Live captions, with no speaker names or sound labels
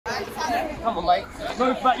Come on, mate.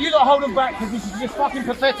 Move back. You lot hold them back because this is just fucking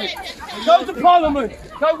pathetic. Go to Parliament.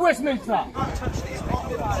 Go to Westminster.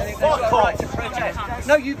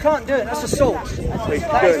 No, you can't do it. That's assault.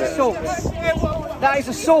 That is assault. That is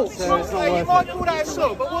assault. You might call that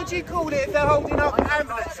assault, but what do you call it if they're holding up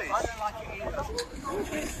ambulances?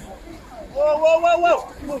 Whoa, whoa, whoa, whoa!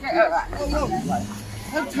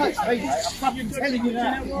 Don't touch me, mate. I'm fucking telling you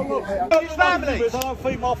that. Family! I don't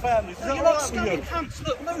feed my family. You're not scummy cunts.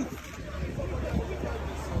 Look, move!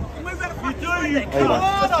 Move out of the You do, you cunt! cunt.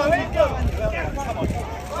 Oh, no, here you go! Come on.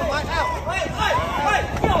 All right, out! Wait,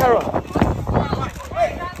 go!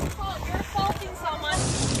 Wait, you're assaulting someone.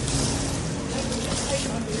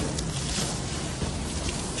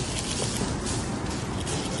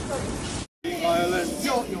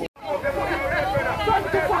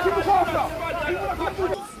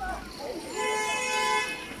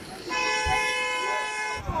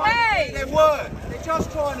 Hey! Their word. They're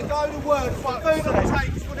just trying to go to work for food on the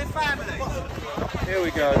table for their family. Here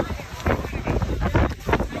we go.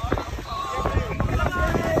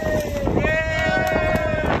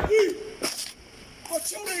 Got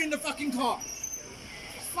children in the fucking car.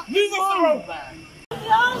 Move off the road, man.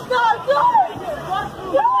 Don't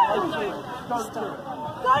do it!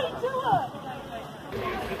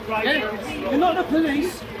 You're not the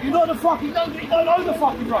police. You're not the fucking. Don't know the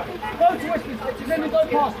fucking road. Go to Westminster. Let me go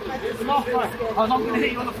past you. It's the last road. I'm not going to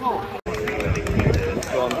hit you on the floor.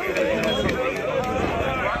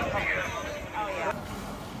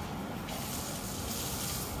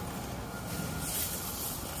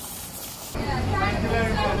 Thank you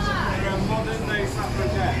very much. You're a modern day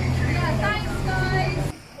suffragette. Yeah, thanks, guys.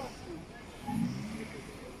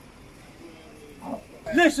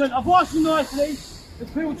 Listen, I've asked you nicely.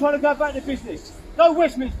 There's people trying to go back to business. Go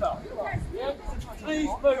Westminster. Yeah? Please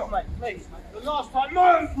move, mate. Please. The last time,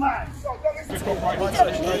 move, man. We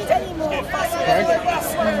don't need any more fossil fuels.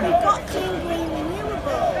 We've got clean green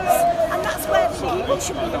renewables, and that's where the people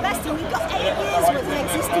should be investing. We've got 8 years with an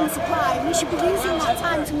existing supply. We should be using that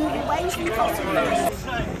time to move away from fossil fuels.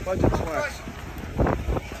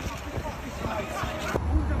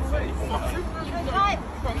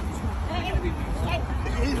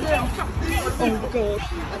 Oh God.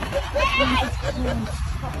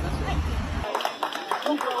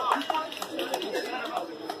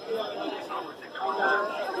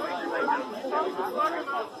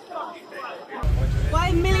 Why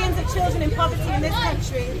are millions of children in poverty in this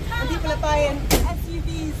country and people are buying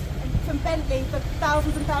SUVs from Bentley for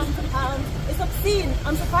thousands and thousands of pounds? It's obscene.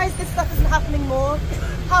 I'm surprised this stuff isn't happening more.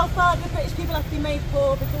 How far do British people have to be made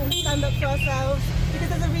poor before we stand up for ourselves? Because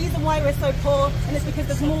there's a reason why we're so poor, and it's because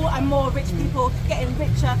there's more and more rich people getting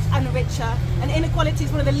richer and richer. And inequality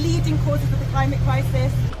is one of the leading causes of the climate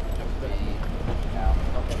crisis.